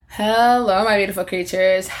Hello, my beautiful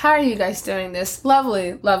creatures. How are you guys doing this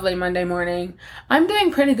lovely, lovely Monday morning? I'm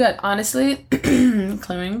doing pretty good, honestly.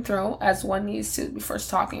 Clearing throat as one needs to before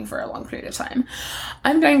talking for a long period of time.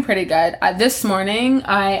 I'm doing pretty good. This morning,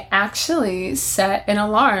 I actually set an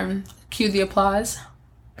alarm. Cue the applause.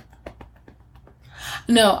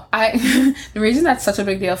 No, the reason that's such a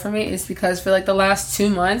big deal for me is because for like the last 2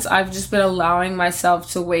 months, I've just been allowing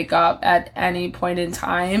myself to wake up at any point in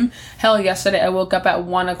time. Hell, yesterday I woke up at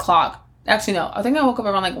 1 o'clock. Actually, no, I think I woke up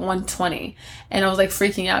around like 1:20, and I was like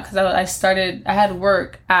freaking out because I had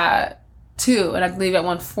work at 2 and I leave at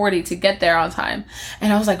 1:40 to get there on time.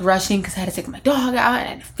 And I was like rushing because I had to take my dog out and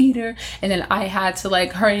I had to feed her. And then I had to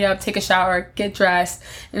like hurry up, take a shower, get dressed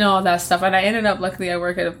and all that stuff. And I ended up, luckily I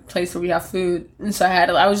work at a place where we have food. And so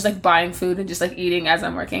I was just like buying food and just like eating as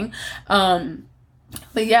I'm working. But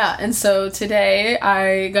yeah, and so today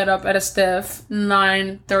I got up at a stiff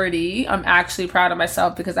 9:30. I'm actually proud of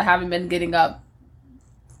myself because I haven't been getting up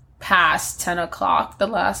past 10 o'clock the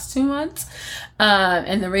last 2 months.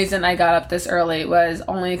 And the reason I got up this early was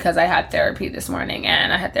only because I had therapy this morning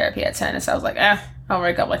and I had therapy at 10. And so I was like, I'll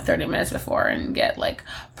wake up like 30 minutes before and get like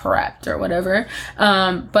prepped or whatever.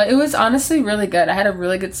 But it was honestly really good. I had a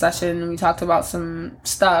really good session. We talked about some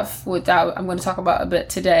stuff I'm going to talk about a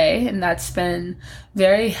bit today, and that's been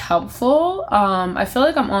very helpful. I feel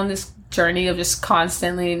like I'm on this journey of just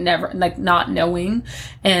constantly never like not knowing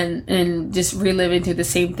and just reliving through the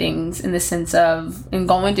same things in the sense of and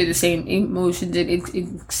going through the same emotions and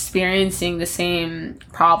experiencing the same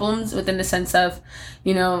problems within the sense of,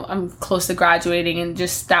 I'm close to graduating and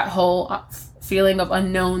just that whole feeling of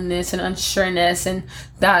unknownness and unsureness and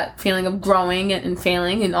that feeling of growing and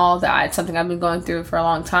failing and all that. It's something I've been going through for a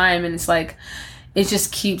long time, and it's like it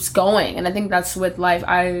just keeps going. And I think that's with life.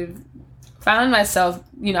 I've found myself,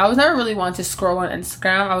 I was never really one to scroll on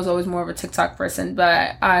Instagram. I was always more of a TikTok person,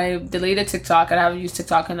 but I deleted TikTok and I haven't used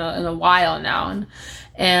TikTok in a while now.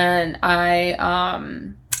 And I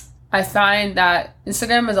find that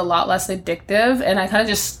Instagram is a lot less addictive, and I kind of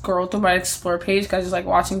just scroll through my explore page because I just like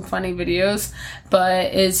watching funny videos. But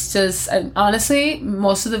it's just, honestly,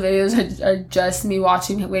 most of the videos are just me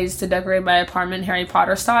watching ways to decorate my apartment Harry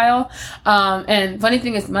Potter style. And funny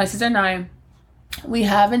thing is, my sister and I, we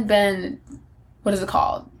haven't been, what is it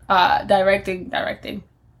called? Decorating.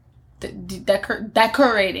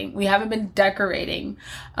 We haven't been decorating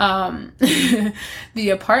the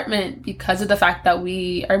apartment because of the fact that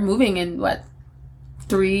we are moving in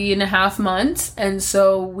 3.5 months. And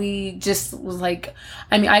so we just was like,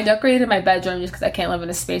 I decorated my bedroom just because I can't live in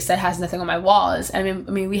a space that has nothing on my walls. I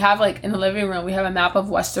mean, we have like in the living room, we have a map of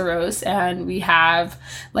Westeros, and we have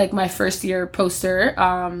like my first year poster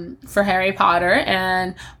for Harry Potter,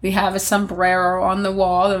 and we have a sombrero on the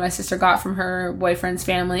wall that my sister got from her boyfriend's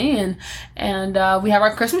family, and we have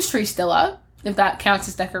our Christmas tree still up, if that counts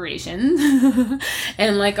as decorations.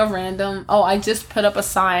 And like a random, I just put up a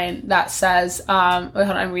sign that says,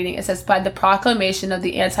 I'm reading. It says, by the proclamation of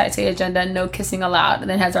the anti-Tay agenda, no kissing allowed.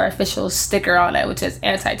 And then it has our official sticker on it, which is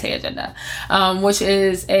anti-Tay agenda, which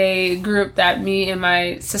is a group that me and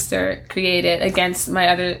my sister created against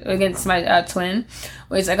my twin.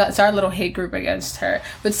 It's our little hate group against her,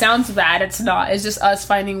 which sounds bad. It's not. It's just us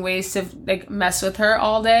finding ways to like mess with her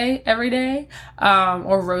all day, every day,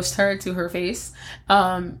 or roast her to her face,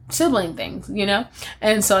 sibling things,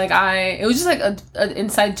 And so like it was just like an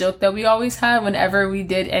inside joke that we always had whenever we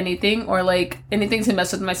did anything or like anything to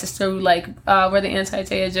mess with my sister. We we're the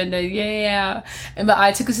anti-Tay agenda, yeah. But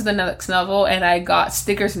I took it to the next level and I got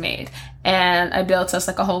stickers made. And I built us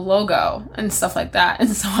like a whole logo and stuff like that.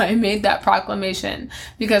 And so I made that proclamation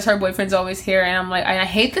because her boyfriend's always here. And I'm like, I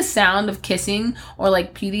hate the sound of kissing or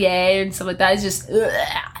like PDA and stuff like that. It's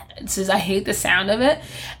just, I hate the sound of it.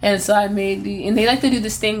 And so I made and they like to do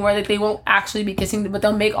this thing where like, they won't actually be kissing, but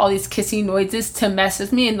they'll make all these kissing noises to mess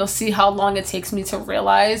with me, and they'll see how long it takes me to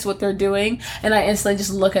realize what they're doing. And I instantly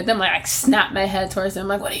just look at them, like I snap my head towards them,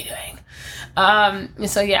 like, what are you doing? And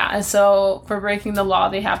so for breaking the law,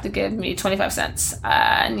 they have to give me 25 cents.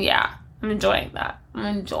 And yeah, I'm enjoying that.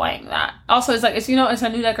 Also, it's like, it's a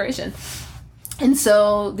new decoration. And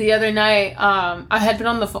so the other night, I had been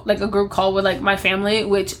on a group call with like my family,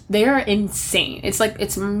 which they are insane. It's like,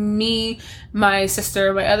 it's me, my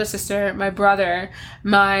sister, my other sister, my brother,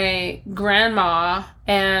 my grandma,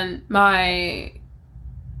 and my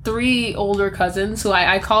 3 older cousins who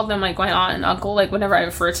I call them like my aunt and uncle. Like whenever I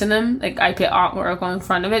refer to them, like I put aunt or uncle in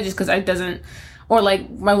front of it just because or like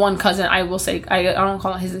my one cousin, I will say, I don't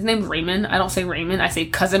call his name's Raymond. I don't say Raymond. I say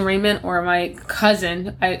cousin Raymond. Or my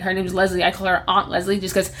cousin, her name's Leslie. I call her Aunt Leslie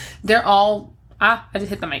just because they're all I just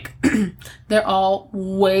hit the mic. They're all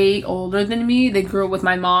way older than me. They grew up with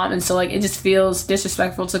my mom, and so like it just feels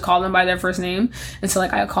disrespectful to call them by their first name, and so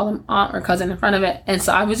like I call them aunt or cousin in front of it. And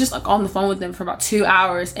so I was just like on the phone with them for about 2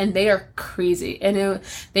 hours, and they are crazy. And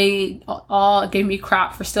they all gave me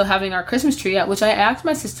crap for still having our Christmas tree up, which I asked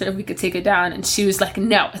my sister if we could take it down, and she was like,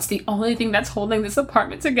 no, it's the only thing that's holding this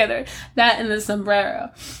apartment together, that and the sombrero.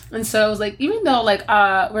 And so I was like, even though like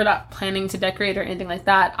we're not planning to decorate or anything like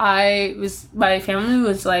that, my family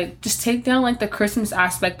was like, just take down like the Christmas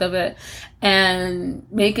aspect of it and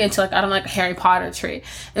make it into like, I don't know, like a Harry Potter tree.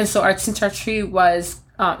 And so since our tree was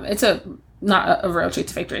it's not a real tree,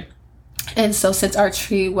 it's a fake tree. And so since our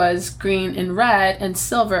tree was green and red and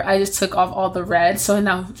silver, I just took off all the red, so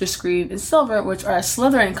now just green and silver, which are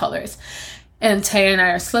Slytherin colors. And Tay and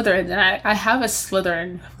I are Slytherins, and I have a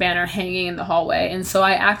Slytherin banner hanging in the hallway. And so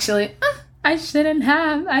I actually I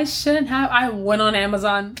went on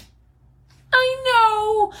Amazon.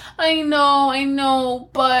 I know,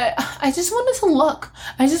 but I just wanted to look.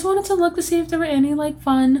 To see if there were any like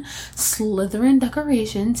fun Slytherin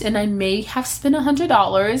decorations, and I may have spent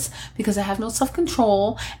 $100 because I have no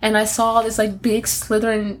self-control. And I saw this like big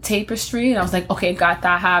Slytherin tapestry, and I was like, okay,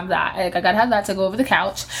 have that. Like, I gotta have that to go over the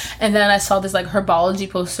couch. And then I saw this like herbology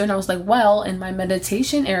poster, and I was like, well, in my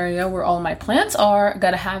meditation area where all my plants are, I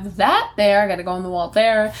gotta have that there. I gotta go on the wall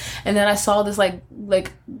there. And then I saw this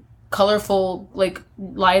like colorful like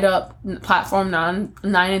light up platform 9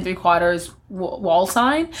 3/4 wall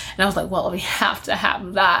sign, and I was like, well, we have to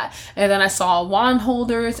have that. And then I saw wand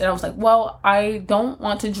holders, and I was like, well, I don't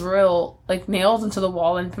want to drill like nails into the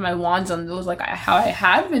wall and put my wands on those like how I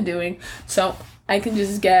have been doing, so I can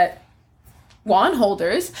just get wand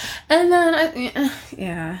holders. And then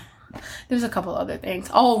there's a couple other things.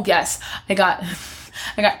 Oh yes, I got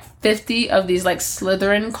 50 of these like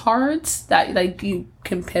Slytherin cards that like you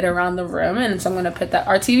can put around the room, and so I'm gonna put that.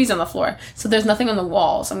 Our TV's on the floor, so there's nothing on the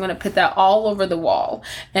wall, so I'm gonna put that all over the wall,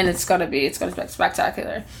 and it's gonna be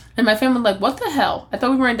spectacular. And my family was like, what the hell? I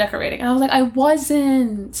thought we weren't decorating. And I was like, I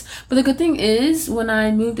wasn't. But the good thing is, when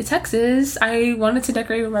I moved to Texas, I wanted to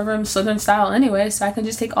decorate my room Slytherin style anyway, so I can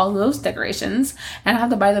just take all those decorations and I have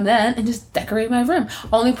to buy them then and just decorate my room.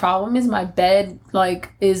 Only problem is my bed like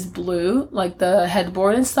is blue, like the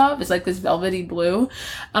headboard and stuff is like this velvety blue.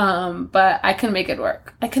 But I can make it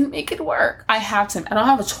work. I don't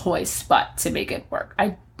have a choice but to make it work.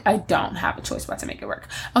 I don't have a choice but to make it work.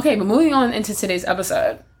 Okay, but moving on into today's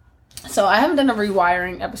episode. So I haven't done a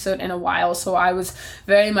rewiring episode in a while, so I was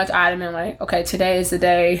very much adamant like, okay, today is the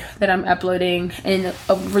day that I'm uploading a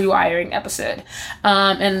rewiring episode.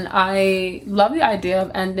 And I love the idea of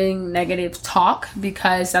ending negative talk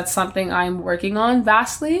because that's something I'm working on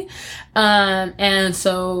vastly. And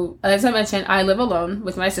so, as I mentioned, I live alone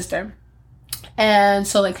with my sister. And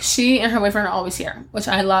so like she and her boyfriend are always here, which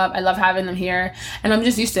I love. I love having them here, and I'm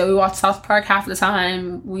just used to it. We watch South Park half the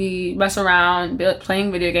time. We mess around,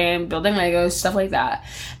 playing video game, building Legos, stuff like that.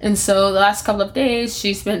 And so the last couple of days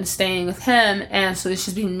she's been staying with him, and so it's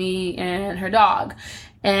just been me and her dog.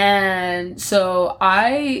 And so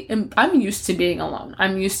I'm used to being alone.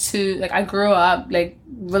 I'm used to, like, I grew up like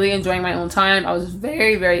really enjoying my own time. I was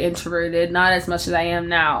very, very introverted, not as much as I am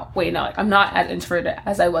now. Wait, no, like I'm not as introverted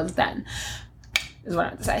as I was then, is what I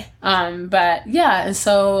have to say. But yeah, and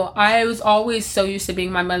so I was always so used to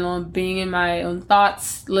being being in my own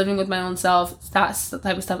thoughts, living with my own self. That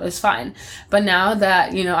type of stuff is fine. But now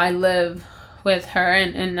that, you know, I live with her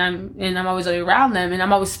and I'm always around them, and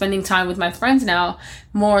I'm always spending time with my friends now,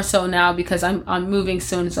 more so now because I'm moving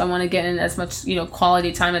soon, so I want to get in as much, you know,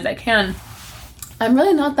 quality time as I can. I'm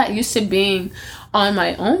really not that used to being on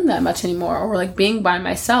my own that much anymore, or like being by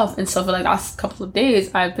myself. And so for like the last couple of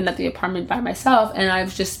days I've been at the apartment by myself, and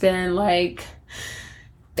I've just been like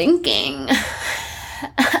thinking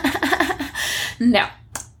no,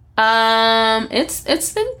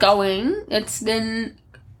 it's been going.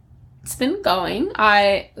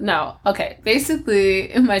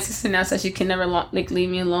 Basically my sister now says she can never leave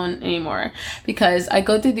me alone anymore, because I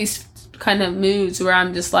go through these kind of moods where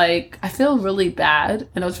I'm just like, I feel really bad,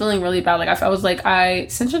 and I was feeling really bad. Like I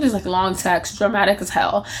sent her this like long text, dramatic as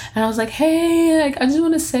hell, and I was like, hey, like I just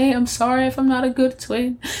want to say I'm sorry if I'm not a good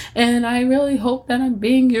twin, and I really hope that I'm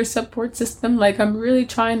being your support system. Like I'm really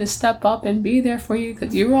trying to step up and be there for you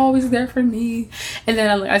because you were always there for me. And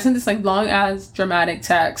then I sent this like long ass dramatic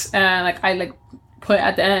text, and like I like put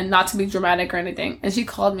at the end, not to be dramatic or anything, and she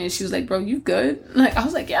called me and she was like, bro, you good? Like I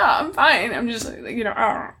was like, yeah, I'm fine. I'm just like, you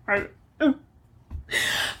know,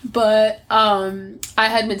 but I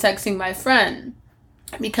had been texting my friend,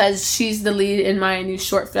 because she's the lead in my new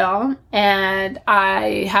short film, and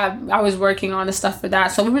I was working on the stuff for that.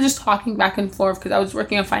 So we were just talking back and forth because I was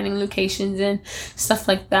working on finding locations and stuff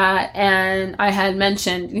like that. And I had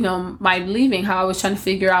mentioned, my leaving, how I was trying to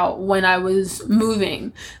figure out when I was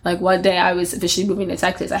moving, like what day I was officially moving to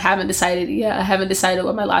Texas. I haven't decided yet. I haven't decided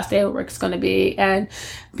what my last day of work is going to be. And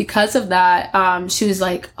because of that, she was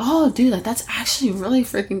like, oh dude, like that's actually really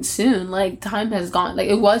freaking soon. Like time has gone, like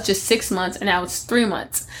it was just 6 months and now it's 3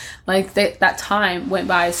 months. Like that time went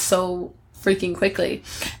by so freaking quickly,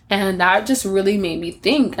 and that just really made me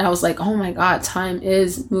think. And I was like, oh my god, time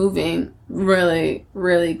is moving really,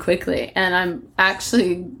 really quickly, and I'm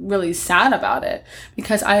actually really sad about it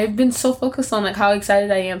because I've been so focused on like how excited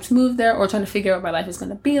I am to move there, or trying to figure out what my life is going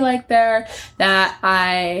to be like there, that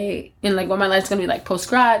like what my life's going to be like post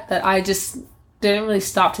grad, that I just didn't really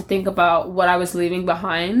stop to think about what I was leaving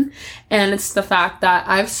behind. And it's the fact that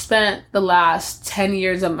I've spent the last 10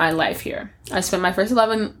 years of my life here. I spent my first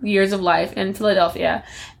 11 years of life in Philadelphia,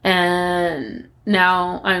 and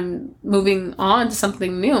now I'm moving on to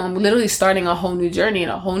something new. I'm literally starting a whole new journey in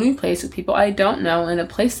a whole new place with people I don't know, in a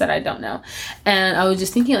place that I don't know. And I was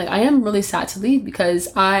just thinking, like, I am really sad to leave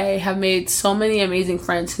because I have made so many amazing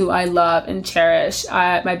friends who I love and cherish.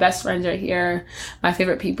 My best friends are here. My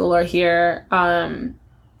favorite people are here.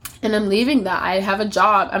 And I'm leaving that. I have a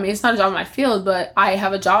job. I mean, it's not a job in my field, but I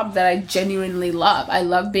have a job that I genuinely love. I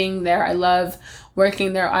love being there. I love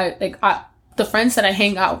working there. The friends that I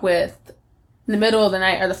hang out with in the middle of the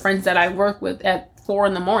night are the friends that I work with at 4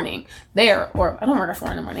 a.m. or I don't work at 4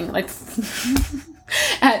 a.m, like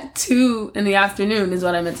at 2 p.m. is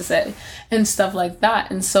what I meant to say, and stuff like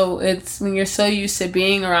that. And so it's when you're so used to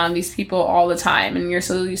being around these people all the time, and you're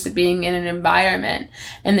so used to being in an environment,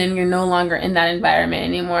 and then you're no longer in that environment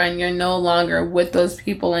anymore, and you're no longer with those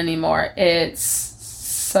people anymore, it's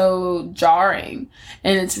so jarring,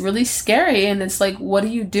 and it's really scary. And it's like, what do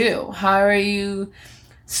you do? How are you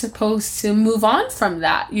supposed to move on from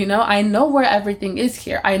that? I know where everything is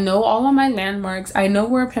here. I know all of my landmarks. I know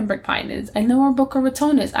where Pembroke Pine is. I know where Boca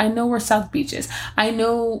Raton is. I know where South Beach is. I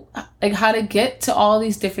know like how to get to all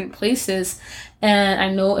these different places, and I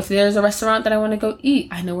know if there's a restaurant that I want to go eat,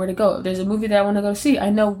 I know where to go. If there's a movie that I want to go see, I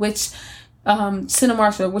know which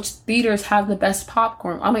cinemas or which theaters have the best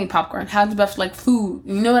popcorn. Have the best like food.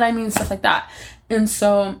 You know what I mean? Stuff like that. And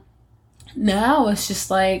so now it's just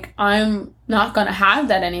like, I'm not going to have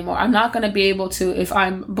that anymore. I'm not going to be able to, if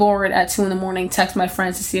I'm bored at 2 a.m, text my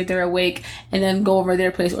friends to see if they're awake and then go over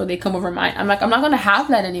their place, or they come over mine. I'm not going to have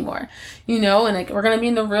that anymore, and like, we're going to be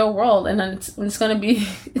in the real world, and then it's going to be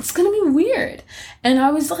weird. And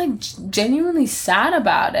I was like genuinely sad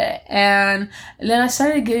about it. And then I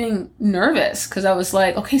started getting nervous because I was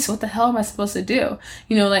like, okay, so what the hell am I supposed to do?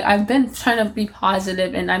 Like, I've been trying to be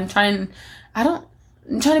positive, and I'm trying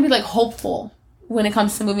to be like hopeful when it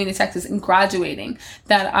comes to moving to Texas and graduating,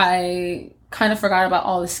 that I kind of forgot about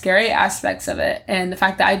all the scary aspects of it, and the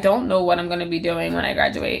fact that I don't know what I'm going to be doing when I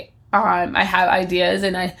graduate. I have ideas,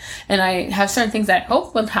 and I have certain things that I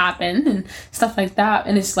hope will happen and stuff like that.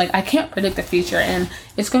 And it's like, I can't predict the future, and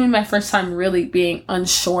it's going to be my first time really being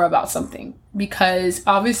unsure about something, because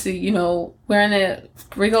obviously, we go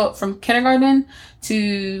from kindergarten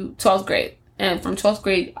to 12th grade. And from 12th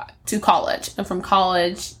grade to college, and from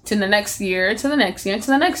college to the next year, to the next year, to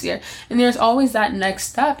the next year. And there's always that next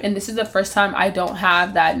step. And this is the first time I don't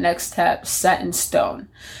have that next step set in stone.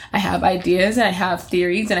 I have ideas, and I have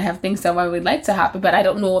theories, and I have things that I would like to happen, but I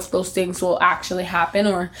don't know if those things will actually happen,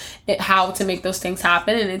 or how to make those things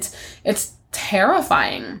happen. And it's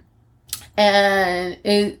terrifying. And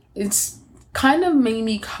it's kind of made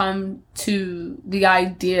me come to the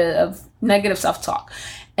idea of negative self-talk.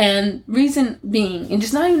 And reason being, and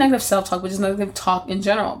just not even negative self-talk, but just negative talk in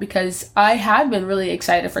general, because I had been really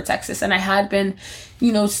excited for Texas, and I had been,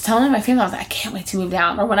 just telling my family, I was like, I can't wait to move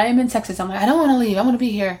down. Or when I am in Texas, I'm like, I don't want to leave. I want to be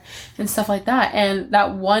here, and stuff like that. And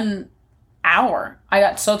that 1 hour, I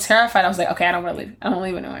got so terrified. I was like, okay, I don't want to leave. I don't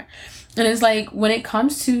leave anywhere. And it's like, when it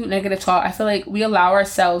comes to negative talk, I feel like we allow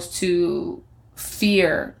ourselves to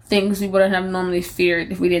fear things we wouldn't have normally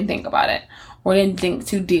feared if we didn't think about it, or didn't think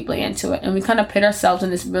too deeply into it. And we kind of put ourselves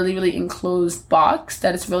in this really, really enclosed box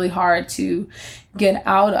that it's really hard to get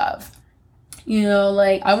out of.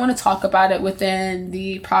 Like, I want to talk about it within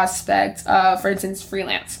the prospect of, for instance,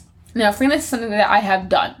 freelance. Now, freelance is something that I have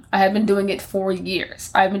done. I have been doing it for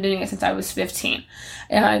years. I've been doing it since I was 15.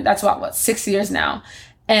 And that's about, 6 years now.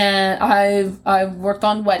 And I've worked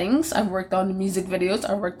on weddings. I've worked on music videos.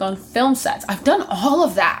 I've worked on film sets. I've done all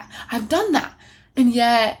of that. I've done that. And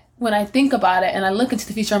yet, when I think about it and I look into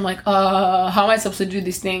the future, I'm like, how am I supposed to do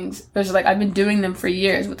these things? There's like, I've been doing them for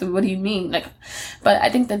years. What do you mean? Like, but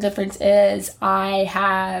I think the difference is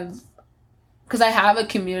because I have a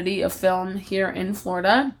community of film here in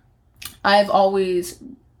Florida, I've always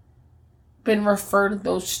been referred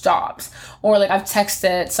those jobs, or like I've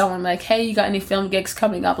texted someone like, hey, you got any film gigs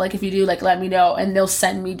coming up? Like if you do, like let me know, and they'll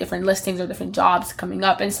send me different listings or different jobs coming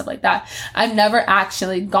up and stuff like that. I've never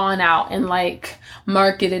actually gone out and like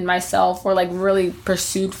marketed myself or like really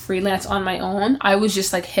pursued freelance on my own. I was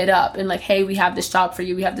just like hit up and like, hey, we have this job for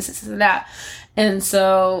you, we have this and that. And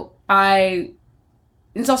so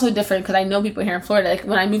it's also different because I know people here in Florida. Like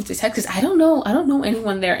when I moved to Texas, I don't know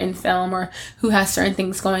anyone there in film or who has certain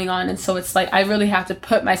things going on. And so it's like, I really have to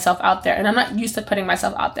put myself out there, and I'm not used to putting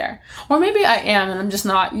myself out there. Or maybe I am, and I'm just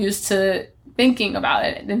not used to thinking about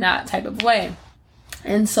it in that type of way.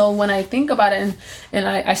 And so when I think about it and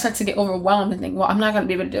I start to get overwhelmed and think, well, I'm not going to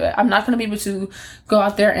be able to do it. I'm not going to be able to go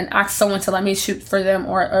out there and ask someone to let me shoot for them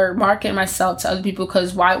or market myself to other people,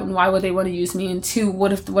 because why would they want to use me? And two,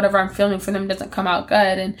 what if whatever I'm filming for them doesn't come out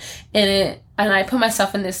good? And I put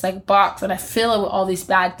myself in this like box, and I fill it with all these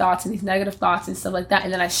bad thoughts and these negative thoughts and stuff like that.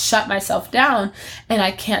 And then I shut myself down, and I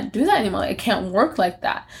can't do that anymore. Like, I can't work like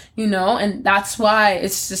that, And that's why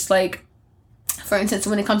it's just like, for instance,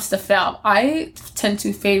 when it comes to film, I tend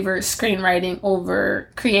to favor screenwriting over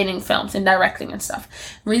creating films and directing and stuff.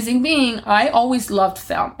 Reason being, I always loved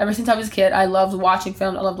film. Ever since I was a kid, I loved watching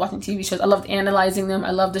films. I loved watching TV shows. I loved analyzing them.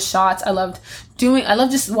 I loved the shots. I loved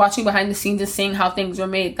just watching behind the scenes and seeing how things were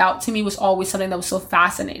made. That to me was always something that was so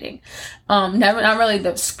fascinating. Not really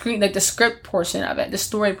the script portion of it, the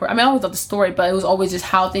story part. I mean, I always loved the story, but it was always just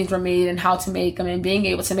how things were made and how to make them, and being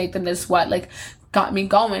able to make them is what got me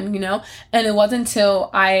going, and it wasn't until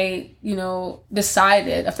I,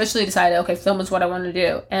 officially decided, okay, film is what I want to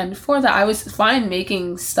do. And before that, I was fine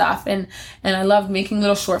making stuff, and I loved making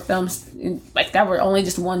little short films like that were only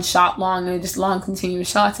just one shot long, and just long continuous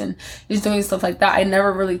shots, and just doing stuff like that. I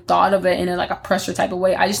never really thought of it in a pressure type of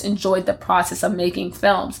way. I just enjoyed the process of making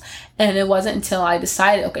films. And it wasn't until I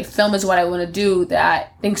decided, okay, film is what I want to do,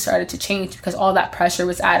 that things started to change, because all that pressure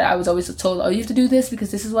was added. I was always told, oh, you have to do this because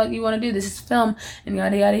this is what you want to do. This is film, and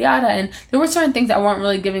yada, yada, yada. And there were certain things that I weren't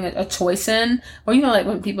really giving a choice in. Or, like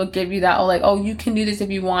when people give you that, oh, you can do this if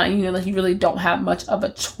you want. And, you really don't have much of a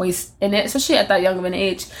choice in it, especially at that young of an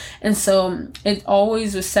age. And so it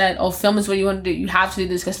always was said, oh, film is what you want to do. You have to do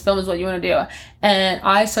this because film is what you want to do. And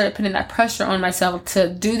I started putting that pressure on myself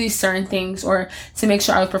to do these certain things, or to make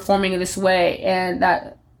sure I was performing in this way. And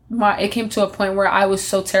that it came to a point where I was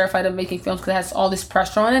so terrified of making films, because it has all this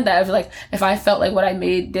pressure on it, that I was like, if I felt like what I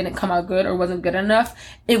made didn't come out good or wasn't good enough,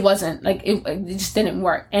 it wasn't. It just didn't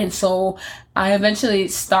work. And so I eventually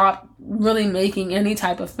stopped really making any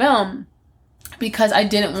type of film, because I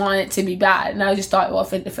didn't want it to be bad. And I just thought, well,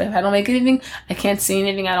 if I don't make anything, I can't see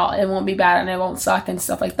anything at all. It won't be bad and it won't suck and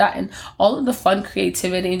stuff like that. And all of the fun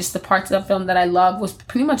creativity and just the parts of the film that I love was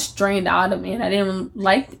pretty much drained out of me, and I didn't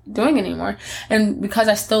like doing it anymore. And because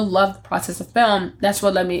I still love the process of film, that's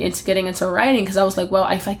what led me into getting into writing, because I was like, well,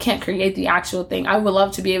 if I can't create the actual thing, I would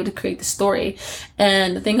love to be able to create the story.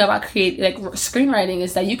 And the thing about screenwriting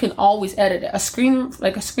is that you can always edit it. A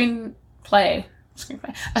screenplay.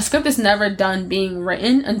 A script is never done being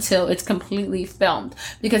written until it's completely filmed,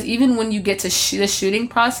 because even when you get to the shooting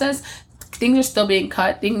process, things are still being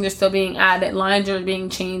cut, things are still being added, lines are being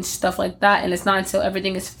changed, stuff like that. And it's not until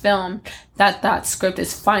everything is filmed that script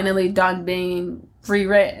is finally done being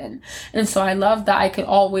rewritten. And so I love that it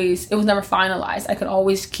was never finalized. I could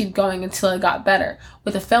always keep going until it got better.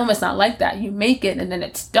 With a film, it's not like that. You make it and then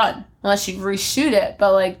it's done, unless you reshoot it,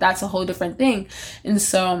 but that's a whole different thing. And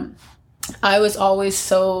so I was always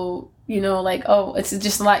so, it's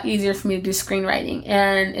just a lot easier for me to do screenwriting.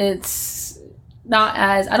 And it's not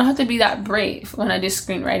I don't have to be that brave when I do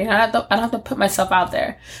screenwriting. I don't have to put myself out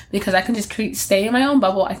there, because I can just stay in my own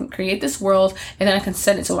bubble. I can create this world, and then I can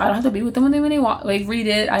send it. So I don't have to be with them when they want, read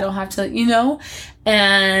it. I don't have to,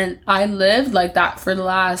 and I lived like that for the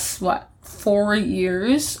last, 4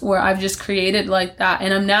 years, where I've just created like that.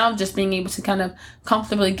 And I'm now just being able to kind of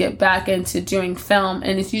comfortably get back into doing film.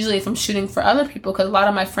 And it's usually if I'm shooting for other people, because a lot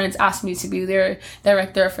of my friends ask me to be their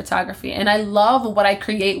director of photography. And I love what I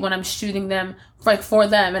create when I'm shooting them for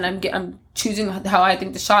them, and I'm choosing how I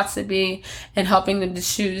think the shots to be, and helping them to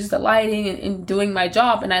choose the lighting, and doing my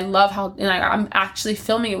job. And I love I'm actually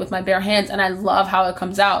filming it with my bare hands, and I love how it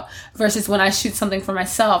comes out, versus when I shoot something for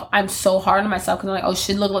myself, I'm so hard on myself, because I'm like, oh, it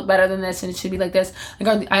should look better than this, and it should be like this.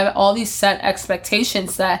 I have all these set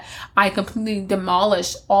expectations that I completely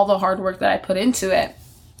demolish all the hard work that I put into it.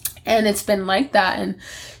 And it's been like that. And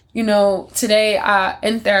Today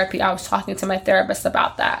in therapy, I was talking to my therapist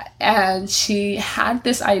about that, and she had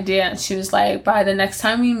this idea, and she was like, by the next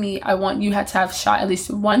time we meet, I want you to have shot at least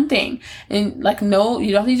one thing. And like, no,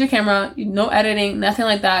 you don't have to use your camera, no editing, nothing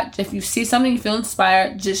like that. If you see something you feel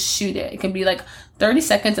inspired, just shoot it. It can be like 30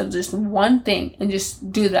 seconds of just one thing, and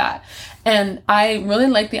just do that. And I really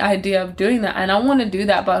like the idea of doing that. And I want to do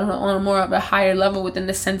that, but on a more of a higher level, within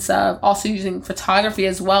the sense of also using photography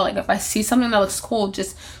as well. Like if I see something that looks cool,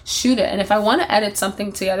 just shoot it. And if I want to edit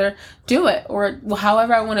something together, do it, or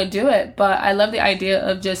however I want to do it. But I love the idea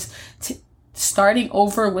of just starting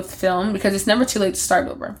over with film, because it's never too late to start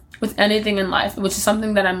over with anything in life, which is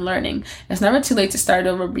something that I'm learning. It's never too late to start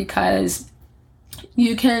over, because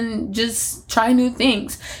you can just try new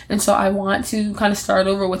things. And so I want to kind of start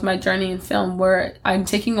over with my journey in film, where I'm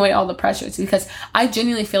taking away all the pressures, because I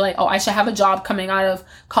genuinely feel like, I should have a job coming out of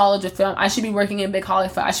college with film. I should be working in big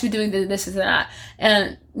Hollywood. I should be doing this and that.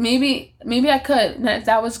 And maybe I could.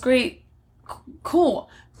 That was great. Cool.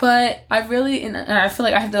 But I really, and I feel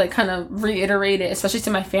like I have to like kind of reiterate it, especially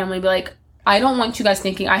to my family, be like, I don't want you guys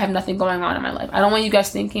thinking I have nothing going on in my life. I don't want you guys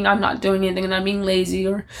thinking I'm not doing anything and I'm being lazy,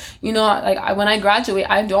 or, when I graduate,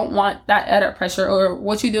 I don't want that edit pressure, or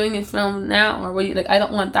what you doing in film now, or I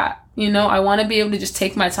don't want that. I want to be able to just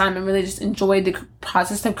take my time and really just enjoy the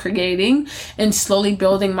process of creating and slowly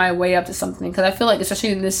building my way up to something. Because I feel like, especially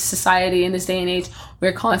in this society, in this day and age,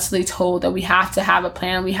 we're constantly told that we have to have a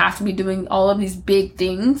plan. We have to be doing all of these big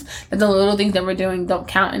things, that the little things that we're doing don't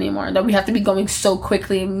count anymore. That we have to be going so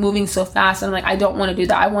quickly and moving so fast. And I'm like, I don't want to do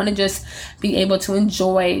that. I want to just be able to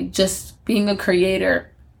enjoy just being a creator,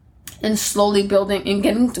 and slowly building and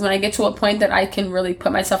getting when I get to a point that I can really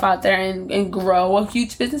put myself out there and grow a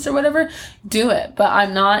huge business or whatever, do it. But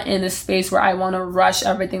I'm not in a space where I want to rush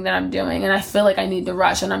everything that I'm doing, and I feel like I need to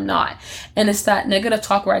rush, and I'm not. And it's that negative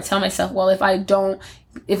talk where I tell myself, well, by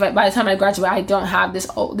the time I graduate, I don't have this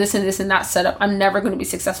and that setup, I'm never going to be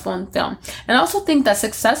successful in film. And I also think that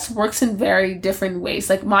success works in very different ways.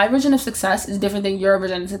 Like, my version of success is different than your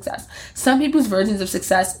version of success. Some people's versions of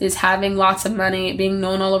success is having lots of money, being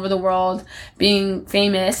known all over the world, being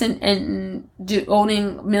famous, and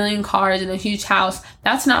owning a million cars and a huge house.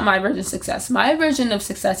 That's not my version of success. My version of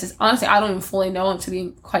success is, honestly, I don't even fully know, to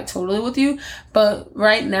be quite totally with you. But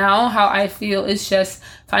right now, how I feel is just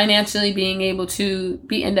financially being able to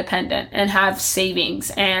be independent and have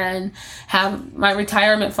savings and have my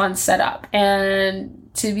retirement fund set up, and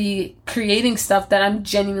to be creating stuff that I'm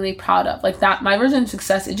genuinely proud of. Like, that, my version of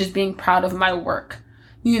success is just being proud of my work.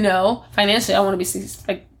 Financially, I want to be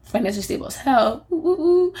like financially stable as hell.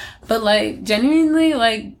 But like, genuinely,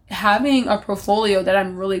 like, having a portfolio that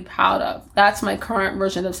I'm really proud of. That's my current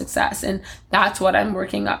version of success, and that's what I'm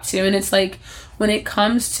working up to. And it's like, when it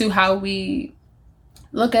comes to how we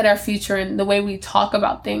look at our future and the way we talk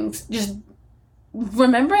about things, just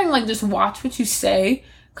remembering, like, just watch what you say,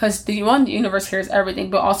 because the universe hears everything,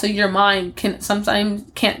 but also your mind sometimes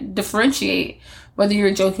can't differentiate whether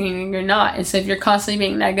you're joking or you're not. And so if you're constantly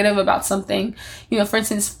being negative about something, for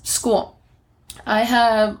instance, school.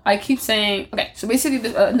 I keep saying, okay, so basically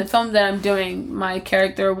the film that I'm doing, my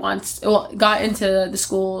character got into the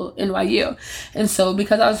school NYU. And so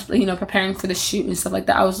because I was, preparing for the shoot and stuff like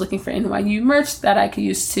that, I was looking for NYU merch that I could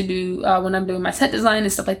use to do when I'm doing my set design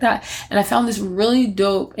and stuff like that. And I found this really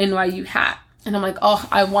dope NYU hat. And I'm like, oh,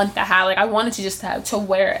 I want the hat. Like, I wanted to just have to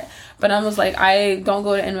wear it. But I was like, I don't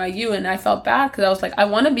go to NYU, and I felt bad, because I was like, I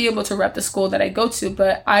want to be able to rep the school that I go to,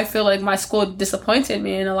 but I feel like my school disappointed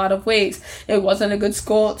me in a lot of ways. It wasn't a good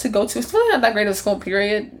school to go to. It's really not that great of a school,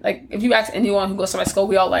 period. Like, if you ask anyone who goes to my school,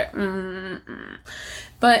 we all like,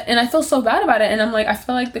 But, and I feel so bad about it, and I'm like, I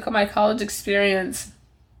feel like my college experience.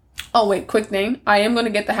 Oh, wait, quick thing. I am going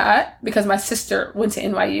to get the hat because my sister went to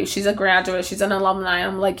NYU. She's a graduate. She's an alumni.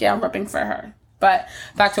 I'm like, yeah, I'm repping for her. But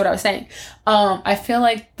back to what I was saying. I feel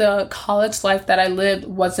like the college life that I lived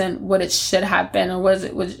wasn't what it should have been, or was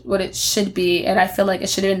it what it should be. And I feel like it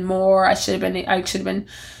should have been more. I should have been,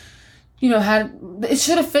 it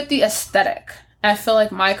should have fit the aesthetic. I feel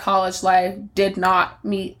like my college life did not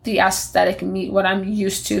meet the aesthetic, meet what I'm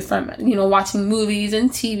used to from, watching movies and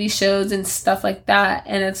TV shows and stuff like that.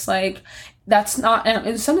 And it's like, that's not, and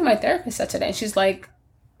it's something my therapist said today. She's like,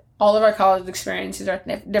 all of our college experiences are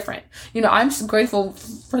different. I'm just grateful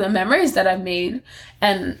for the memories that I've made,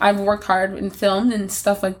 and I've worked hard in film and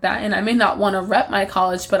stuff like that. And I may not want to rep my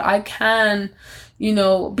college, but I can,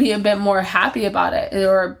 be a bit more happy about it,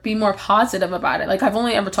 or be more positive about it. Like, I've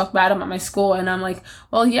only ever talked bad about my school, and I'm like,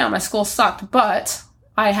 well, yeah, my school sucked, but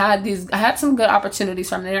I had some good opportunities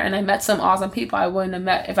from there, and I met some awesome people I wouldn't have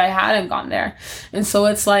met if I hadn't gone there. And so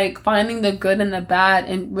it's like finding the good and the bad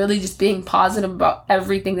and really just being positive about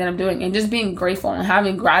everything that I'm doing and just being grateful and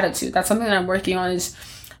having gratitude. That's something that I'm working on, is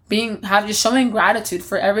just showing gratitude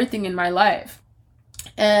for everything in my life.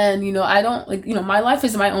 And, I don't my life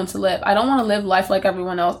is my own to live. I don't want to live life like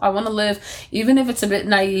everyone else. I want to live, even if it's a bit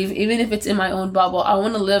naive, even if it's in my own bubble, I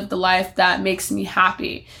want to live the life that makes me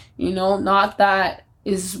happy, not that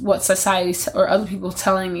is what society or other people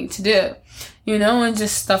telling me to do, and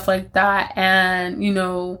just stuff like that. And,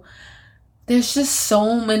 there's just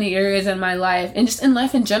so many areas in my life and just in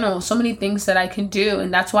life in general, so many things that I can do.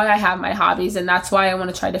 And that's why I have my hobbies, and that's why I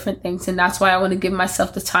want to try different things. And that's why I want to give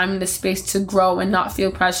myself the time and the space to grow and not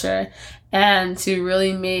feel pressure and to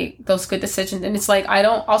really make those good decisions. And it's like,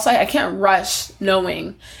 I can't rush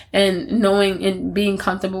knowing and being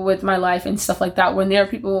comfortable with my life and stuff like that, when there are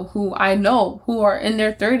people who I know who are in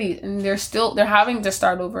their 30s and they're having to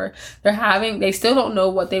start over. They still don't know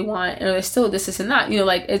what they want, and they're still this and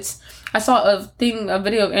that, I saw a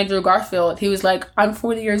video of Andrew Garfield. He was like, I'm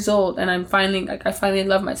 40 years old and I finally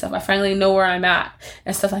love myself. I finally know where I'm at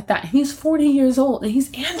and stuff like that. And he's 40 years old and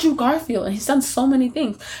he's Andrew Garfield and he's done so many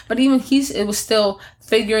things, but even it was still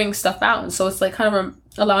figuring stuff out. And so it's like kind of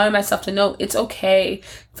allowing myself to know it's okay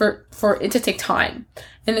for it to take time,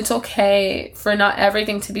 and it's okay for not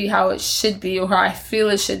everything to be how it should be or how I feel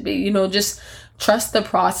it should be. Just trust the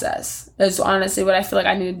process is honestly what I feel like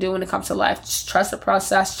I need to do when it comes to life. Just trust the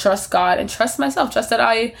process, trust God, and trust myself. Trust that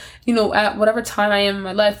I, at whatever time I am in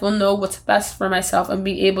my life, will know what's best for myself and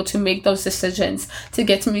be able to make those decisions to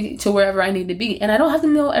get me to wherever I need to be. And I don't have to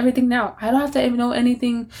know everything now. I don't have to even know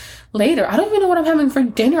anything later. I don't even know what I'm having for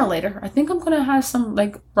dinner later. I think I'm going to have some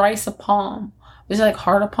rice a palm. Is it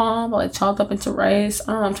heart of palm, but chopped up into rice?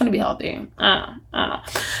 I don't know. I'm trying to be healthy. I don't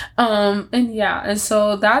know. And yeah, and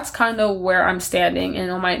so that's kind of where I'm standing.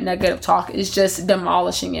 And on my negative talk is just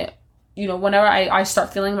demolishing it. Whenever I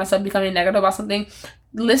start feeling myself becoming negative about something,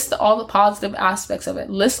 list all the positive aspects of it.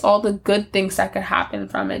 List all the good things that could happen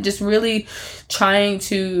from it. Just really trying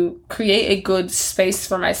to create a good space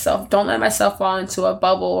for myself. Don't let myself fall into a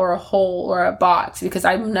bubble or a hole or a box, because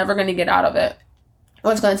I'm never going to get out of it.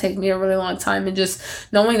 It's going to take me a really long time. And just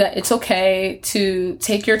knowing that it's okay to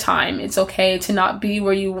take your time. It's okay to not be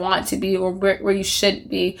where you want to be or where you should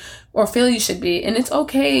be or feel you should be. And it's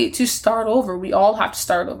okay to start over. We all have to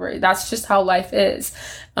start over. That's just how life is.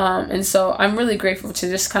 And so I'm really grateful to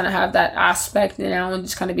just kind of have that aspect now and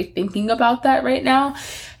just kind of be thinking about that right now.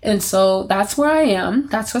 And so that's where I am.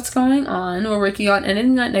 That's what's going on. We're working on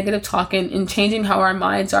ending that negative talk and changing how our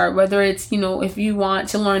minds are. Whether it's, if you want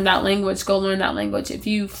to learn that language, go learn that language. If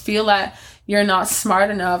you feel that you're not smart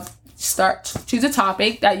enough, choose a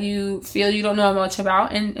topic that you feel you don't know much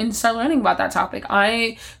about and start learning about that topic.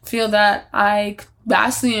 I feel that I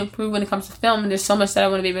vastly improve when it comes to film, and there's so much that I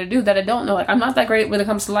want to be able to do that I don't know. I'm not that great when it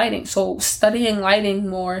comes to lighting. So studying lighting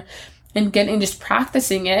more and just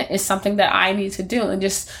practicing it is something that I need to do. And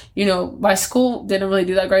just, my school didn't really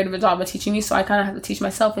do that great of a job of teaching me, so I kind of have to teach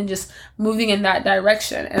myself and just moving in that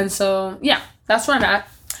direction. And so, yeah, that's where I'm at.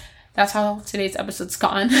 That's how today's episode's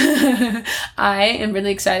gone. I am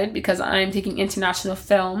really excited because I'm taking international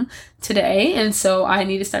film today. And so I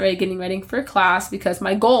need to start getting ready for class, because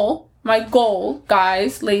my goal,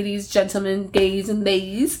 guys, ladies, gentlemen, gays, and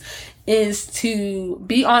ladies, is to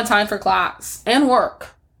be on time for class and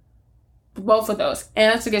work. Both of those.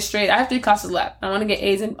 And to get straight. I have 3 classes left. I want to get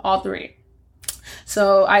A's in all 3.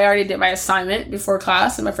 So I already did my assignment before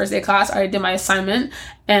class. In my first day of class, I already did my assignment.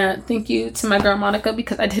 And thank you to my girl Monica,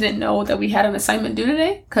 because I didn't know that we had an assignment due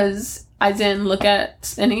today, because I didn't look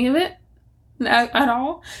at any of it at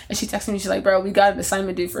all. And she texted me, she's like, bro, we got an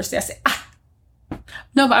assignment due first day. I said,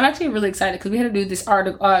 No, but I'm actually really excited because we had to do this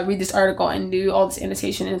article, read this article and do all this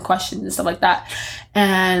annotation and questions and stuff like that.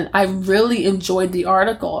 And I really enjoyed the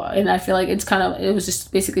article. And I feel like it was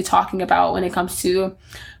just basically talking about when it comes to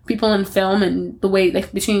people in film and the way,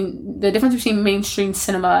 the difference between mainstream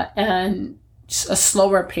cinema and a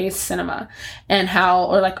slower paced cinema, and how,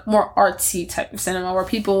 or more artsy type of cinema where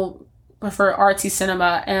people prefer artsy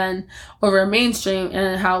cinema and over mainstream,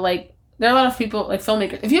 and how there are a lot of people,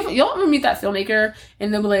 filmmakers. If you'll ever meet that filmmaker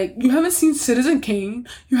and they'll be like, you haven't seen Citizen Kane?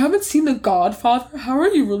 You haven't seen The Godfather? How are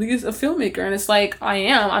you really as a filmmaker? And it's like, I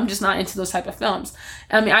am. I'm just not into those type of films.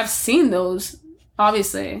 I mean, I've seen those,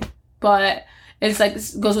 obviously, but it's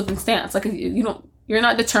this goes with the stance. You're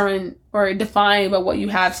not determined or defined by what you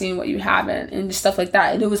have seen, what you haven't, and just stuff like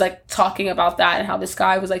that. And it was talking about that, and how this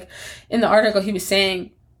guy was in the article, he was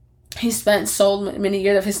saying he spent so many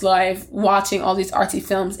years of his life watching all these artsy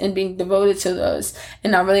films and being devoted to those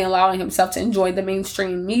and not really allowing himself to enjoy the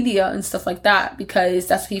mainstream media and stuff like that, because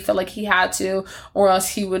that's what he felt like he had to, or else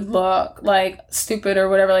he would look like stupid or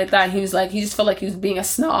whatever like that. He was like, he just felt like he was being a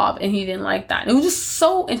snob, and he didn't like that. It was just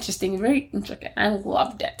so interesting, very intricate. I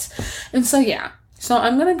loved it. And so yeah. So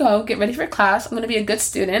I'm going to go get ready for class. I'm going to be a good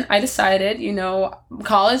student. I decided,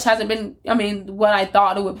 college hasn't been, what I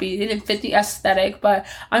thought it would be. It didn't fit the aesthetic, but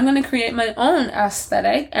I'm going to create my own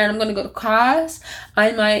aesthetic, and I'm going to go to class.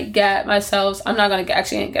 I might get myself, I'm not going to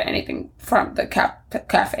get anything from the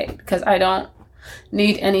cafe, because I don't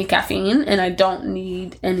need any caffeine and I don't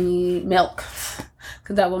need any milk,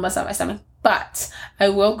 because that will mess up my stomach. But I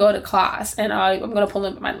will go to class, and I'm going to pull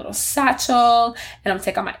in my little satchel, and I'm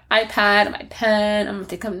taking out my iPad and my pen. I'm going to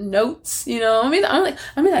take some notes, I'm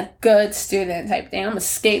a good student type thing. I'm going to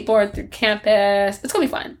skateboard through campus. It's going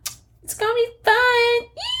to be fun. It's going to be fun.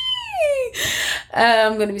 Yee!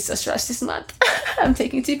 I'm going to be so stressed this month. I'm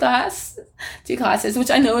taking two classes, which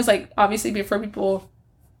I know is like obviously before people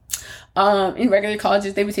in regular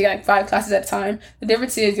colleges, they would take like 5 classes at a time. The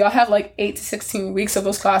difference is y'all have like 8 to 16 weeks of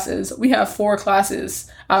those classes. We have 4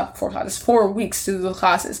 weeks to do those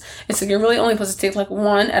classes. And so you're really only supposed to take like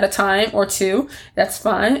 1 at a time or 2. That's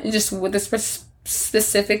fine. And just with this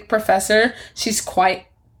specific professor, she's quite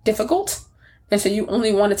difficult. And so you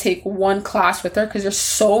only want to take 1 class with her, because there's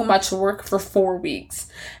so much work for 4 weeks.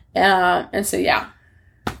 And so yeah.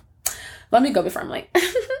 Let me go before I'm late.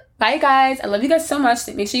 Bye, guys. I love you guys so much.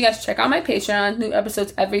 Make sure you guys check out my Patreon. New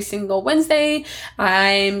episodes every single Wednesday.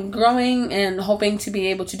 I'm growing and hoping to be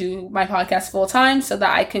able to do my podcast full time so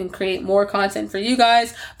that I can create more content for you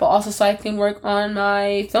guys, but also so I can work on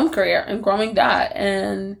my film career and growing that.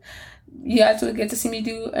 And you guys will get to see me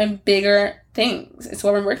do bigger things. It's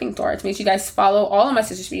what I'm working towards. Make sure you guys follow all of my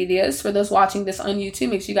social medias. For those watching this on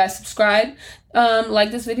YouTube, make sure you guys subscribe,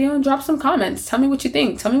 like this video, and drop some comments. Tell me what you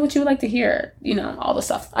think. Tell me what you would like to hear. All the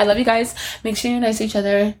stuff. I love you guys. Make sure you're nice to each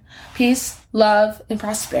other. Peace, love, and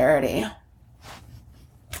prosperity.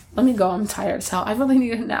 Let me go. I'm tired as hell. I really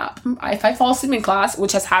need a nap. If I fall asleep in class,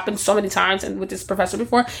 which has happened so many times and with this professor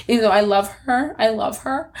before, even though I love her,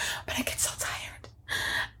 but I get so tired.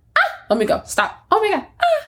 Let me go. Stop. Oh my God.